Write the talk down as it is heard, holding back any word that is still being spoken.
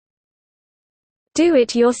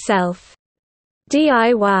Do-it-yourself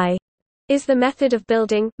 (DIY) is the method of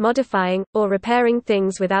building, modifying, or repairing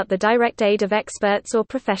things without the direct aid of experts or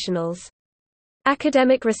professionals.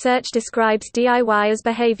 Academic research describes DIY as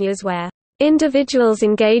behaviors where individuals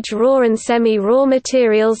engage raw and semi-raw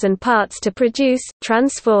materials and parts to produce,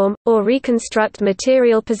 transform, or reconstruct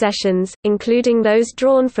material possessions, including those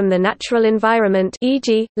drawn from the natural environment,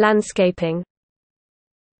 e.g., landscaping.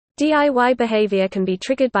 DIY behavior can be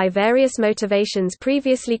triggered by various motivations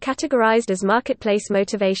previously categorized as marketplace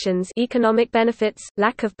motivations: economic benefits,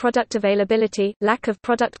 lack of product availability, lack of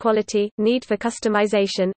product quality, need for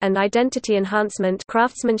customization, and identity enhancement,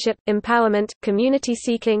 craftsmanship, empowerment, community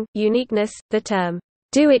seeking, uniqueness. The term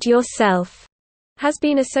do-it-yourself has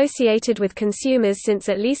been associated with consumers since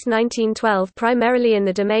at least 1912, primarily in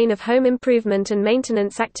the domain of home improvement and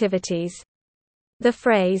maintenance activities. The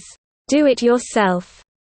phrase do-it-yourself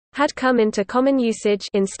had come into common usage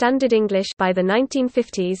in Standard English by the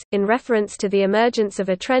 1950s, in reference to the emergence of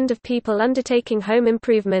a trend of people undertaking home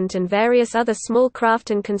improvement and various other small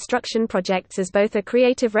craft and construction projects as both a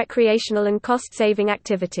creative recreational and cost-saving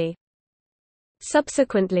activity.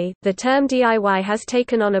 Subsequently, the term DIY has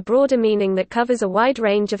taken on a broader meaning that covers a wide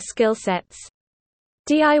range of skill sets.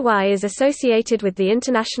 DIY is associated with the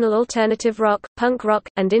international alternative rock, punk rock,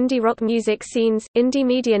 and indie rock music scenes, indie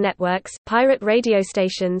media networks, pirate radio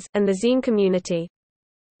stations, and the zine community.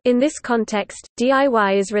 In this context,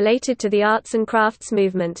 DIY is related to the arts and crafts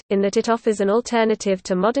movement, in that it offers an alternative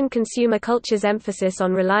to modern consumer culture's emphasis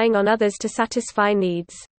on relying on others to satisfy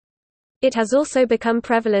needs. It has also become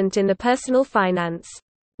prevalent in the personal finance.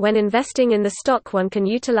 When investing in the stock, one can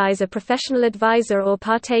utilize a professional advisor or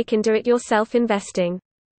partake in do-it-yourself investing.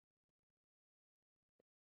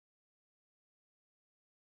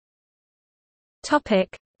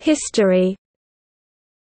 History.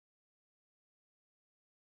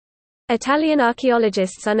 Italian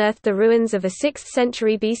archaeologists unearthed the ruins of a 6th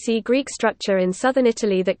century BC Greek structure in southern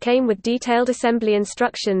Italy that came with detailed assembly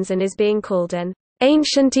instructions and is being called an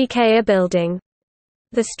ancient Ikea building.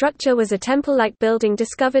 The structure was a temple-like building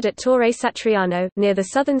discovered at Torre Satriano, near the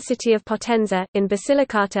southern city of Potenza, in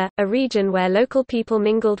Basilicata, a region where local people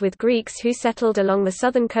mingled with Greeks who settled along the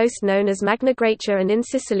southern coast known as Magna Graecia and in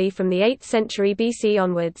Sicily from the 8th century BC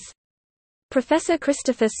onwards. Professor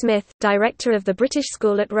Christopher Smith, director of the British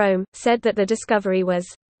School at Rome, said that the discovery was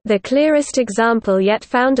the clearest example yet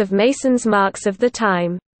found of masons' marks of the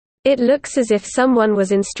time. It looks as if someone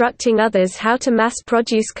was instructing others how to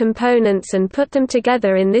mass-produce components and put them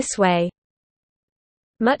together in this way.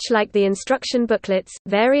 Much like the instruction booklets,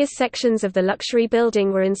 various sections of the luxury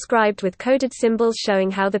building were inscribed with coded symbols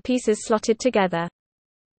showing how the pieces slotted together.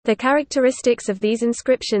 The characteristics of these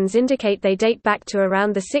inscriptions indicate they date back to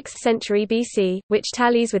around the 6th century BC, which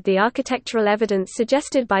tallies with the architectural evidence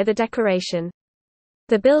suggested by the decoration.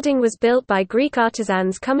 The building was built by Greek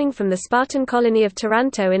artisans coming from the Spartan colony of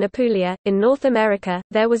Taranto in Apulia. In North America,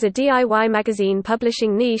 there was a DIY magazine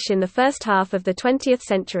publishing niche in the first half of the 20th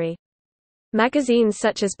century. Magazines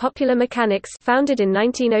such as Popular Mechanics, founded in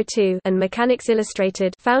 1902, and Mechanics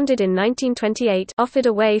Illustrated, founded in 1928, offered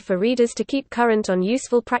a way for readers to keep current on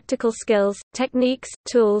useful practical skills, techniques,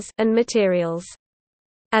 tools, and materials.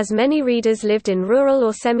 As many readers lived in rural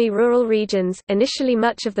or semi-rural regions, initially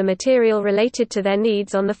much of the material related to their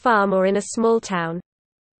needs on the farm or in a small town.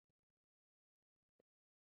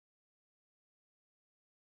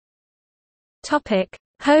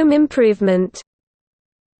 Home improvement.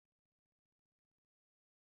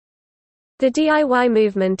 The DIY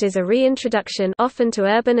movement is a reintroduction, often to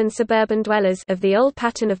urban and suburban dwellers, of the old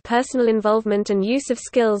pattern of personal involvement and use of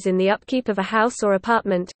skills in the upkeep of a house or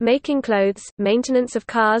apartment, making clothes, maintenance of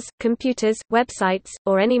cars, computers, websites,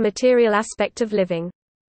 or any material aspect of living.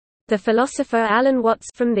 The philosopher Alan Watts,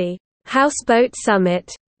 from the Houseboat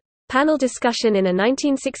Summit panel discussion in a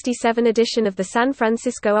 1967 edition of the San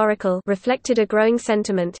Francisco Oracle, reflected a growing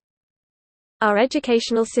sentiment. Our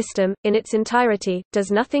educational system, in its entirety,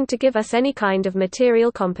 does nothing to give us any kind of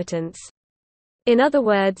material competence. In other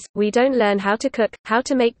words, we don't learn how to cook, how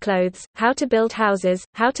to make clothes, how to build houses,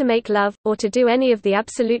 how to make love, or to do any of the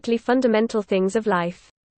absolutely fundamental things of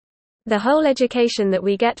life. The whole education that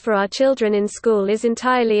we get for our children in school is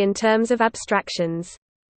entirely in terms of abstractions.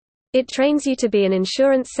 It trains you to be an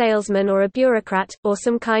insurance salesman or a bureaucrat, or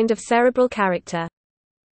some kind of cerebral character.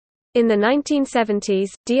 In the 1970s,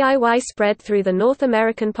 DIY spread through the North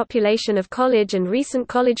American population of college and recent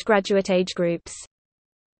college graduate age groups.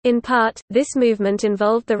 In part, this movement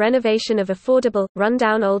involved the renovation of affordable,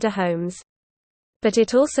 run-down older homes. But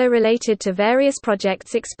it also related to various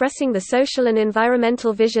projects expressing the social and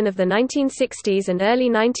environmental vision of the 1960s and early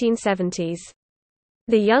 1970s.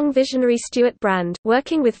 The young visionary Stuart Brand,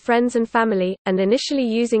 working with friends and family, and initially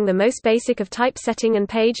using the most basic of typesetting and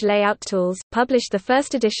page layout tools, published the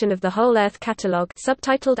first edition of the Whole Earth Catalogue,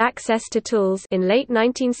 subtitled Access to Tools, in late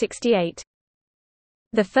 1968.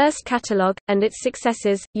 The first catalogue, and its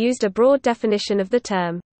successors, used a broad definition of the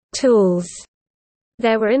term, tools.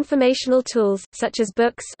 There were informational tools, such as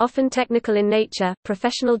books, often technical in nature,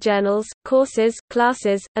 professional journals, courses,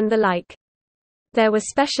 classes, and the like. There were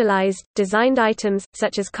specialized, designed items,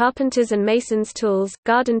 such as carpenters' and masons' tools,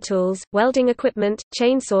 garden tools, welding equipment,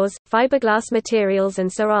 chainsaws, fiberglass materials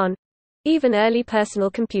and so on. Even early personal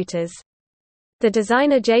computers. The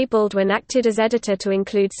designer J. Baldwin acted as editor to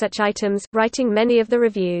include such items, writing many of the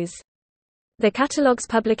reviews. The catalogue's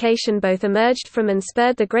publication both emerged from and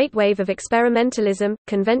spurred the great wave of experimentalism,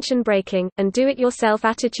 convention breaking, and do-it-yourself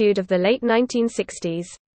attitude of the late 1960s.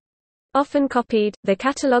 Often copied, the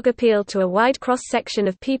catalogue appealed to a wide cross-section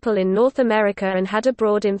of people in North America and had a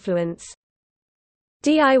broad influence.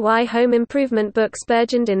 DIY home improvement books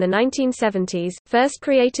burgeoned in the 1970s, first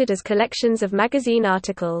created as collections of magazine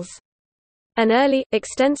articles. An early,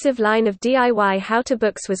 extensive line of DIY how-to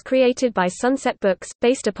books was created by Sunset Books,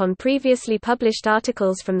 based upon previously published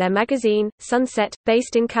articles from their magazine, Sunset,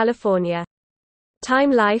 based in California.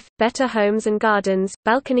 Time Life, Better Homes and Gardens,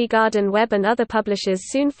 Balcony Garden Web and other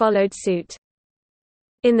publishers soon followed suit.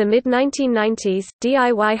 In the mid-1990s,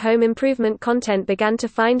 DIY home improvement content began to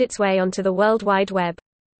find its way onto the World Wide Web.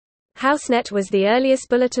 HouseNet was the earliest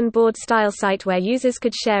bulletin board-style site where users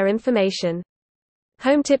could share information.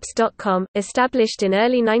 HomeTips.com, established in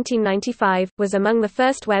early 1995, was among the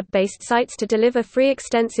first web-based sites to deliver free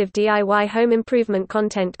extensive DIY home improvement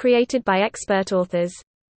content created by expert authors.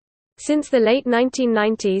 Since the late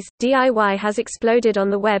 1990s, DIY has exploded on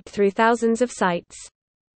the web through thousands of sites.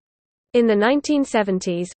 In the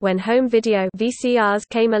 1970s, when home video (VCRs)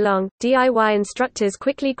 came along, DIY instructors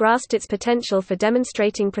quickly grasped its potential for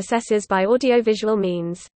demonstrating processes by audiovisual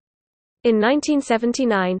means. In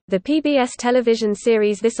 1979, the PBS television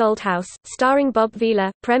series This Old House, starring Bob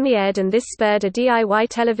Vila, premiered and this spurred a DIY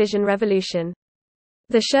television revolution.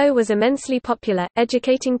 The show was immensely popular,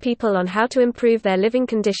 educating people on how to improve their living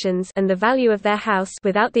conditions and the value of their house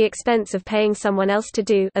without the expense of paying someone else to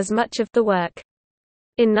do as much of the work.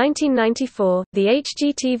 In 1994, the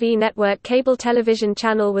HGTV network cable television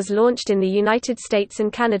channel was launched in the United States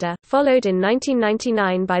and Canada, followed in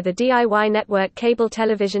 1999 by the DIY network cable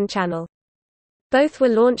television channel. Both were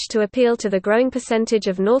launched to appeal to the growing percentage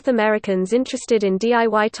of North Americans interested in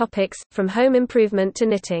DIY topics, from home improvement to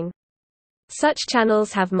knitting. Such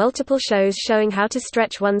channels have multiple shows showing how to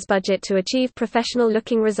stretch one's budget to achieve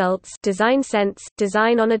professional-looking results, design sense,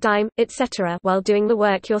 design on a dime, etc., while doing the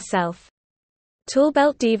work yourself.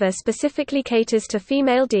 Toolbelt Diva specifically caters to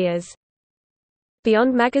female DIYers.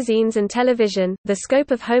 Beyond magazines and television, the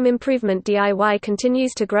scope of home improvement DIY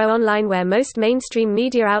continues to grow online, where most mainstream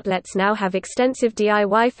media outlets now have extensive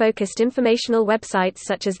DIY-focused informational websites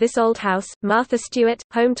such as This Old House, Martha Stewart,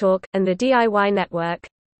 HomeTalk, and the DIY Network.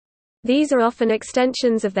 These are often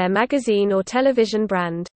extensions of their magazine or television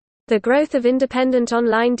brand. The growth of independent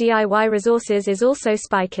online DIY resources is also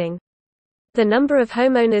spiking. The number of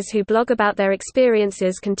homeowners who blog about their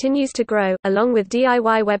experiences continues to grow, along with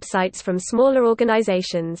DIY websites from smaller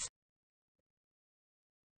organizations.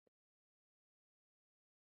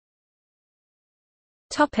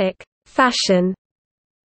 Fashion.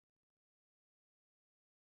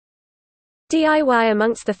 DIY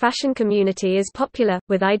amongst the fashion community is popular,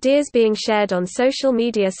 with ideas being shared on social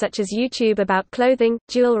media such as YouTube about clothing,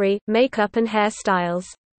 jewelry, makeup and hair styles.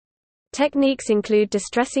 Techniques include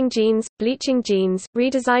distressing jeans, bleaching jeans,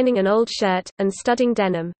 redesigning an old shirt, and studding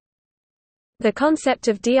denim. The concept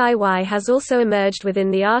of DIY has also emerged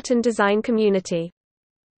within the art and design community.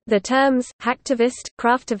 The terms, hacktivist,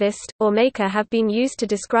 craftivist, or maker have been used to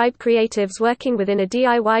describe creatives working within a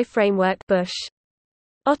DIY framework. Bush.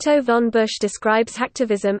 Otto von Busch describes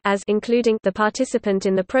hacktivism as including the participant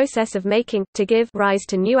in the process of making, to give rise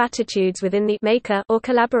to new attitudes within the maker or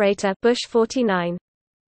collaborator. Bush 49.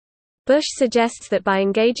 Bush suggests that by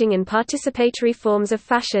engaging in participatory forms of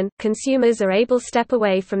fashion, consumers are able to step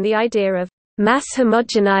away from the idea of mass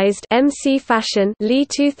homogenized MC fashion. Lee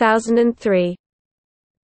 2003.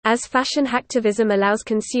 As fashion hacktivism allows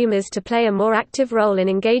consumers to play a more active role in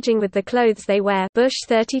engaging with the clothes they wear. Bush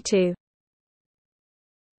 32.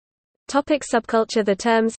 Subculture. The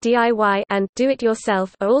terms DIY and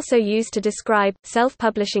do-it-yourself are also used to describe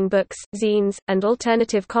self-publishing books, zines, and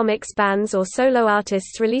alternative comics bands or solo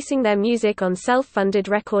artists releasing their music on self-funded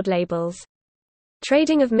record labels.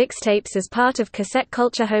 Trading of mixtapes as part of cassette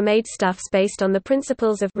culture. Homemade stuffs based on the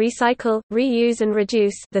principles of recycle, reuse and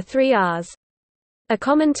reduce, the 3 Rs. A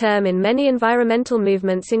common term in many environmental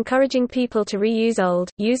movements encouraging people to reuse old,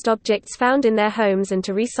 used objects found in their homes and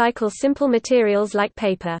to recycle simple materials like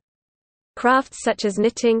paper. Crafts such as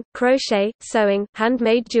knitting, crochet, sewing,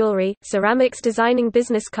 handmade jewelry, ceramics, designing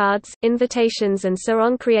business cards, invitations, and so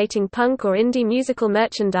on, creating punk or indie musical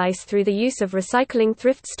merchandise through the use of recycling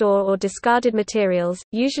thrift store or discarded materials,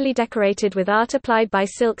 usually decorated with art applied by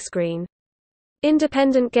silkscreen.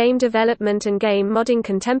 Independent game development and game modding.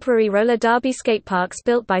 Contemporary roller derby skateparks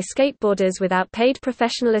built by skateboarders without paid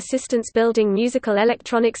professional assistance, building musical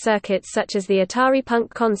electronic circuits such as the Atari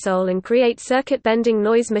Punk console, and create circuit-bending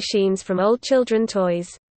noise machines from old children toys.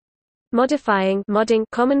 Modifying, modding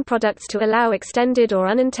common products to allow extended or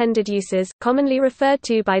unintended uses, commonly referred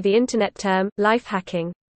to by the Internet term, life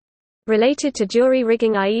hacking. Related to jury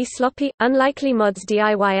rigging, i.e. sloppy, unlikely mods.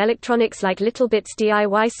 DIY electronics like LittleBits.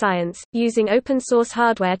 DIY science, using open-source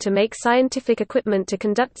hardware to make scientific equipment to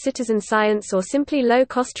conduct citizen science, or simply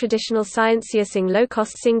low-cost traditional science. Using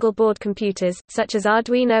low-cost single-board computers, such as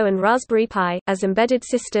Arduino and Raspberry Pi, as embedded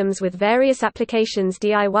systems with various applications.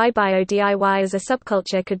 DIY bio. DIY as a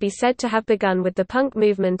subculture could be said to have begun with the punk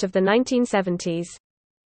movement of the 1970s.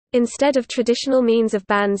 Instead of traditional means of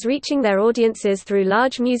bands reaching their audiences through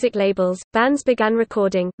large music labels, bands began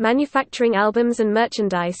recording, manufacturing albums and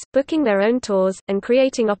merchandise, booking their own tours, and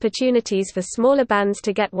creating opportunities for smaller bands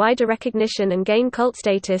to get wider recognition and gain cult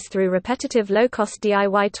status through repetitive low-cost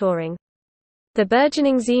DIY touring. The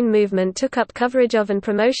burgeoning zine movement took up coverage of and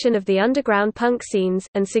promotion of the underground punk scenes,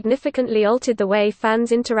 and significantly altered the way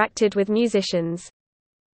fans interacted with musicians.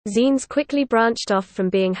 Zines quickly branched off from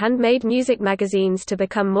being handmade music magazines to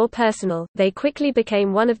become more personal. They quickly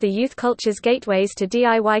became one of the youth culture's gateways to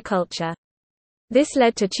DIY culture. This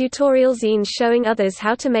led to tutorial zines showing others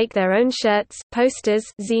how to make their own shirts, posters,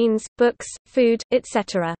 zines, books, food,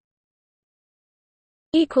 etc.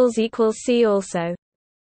 See also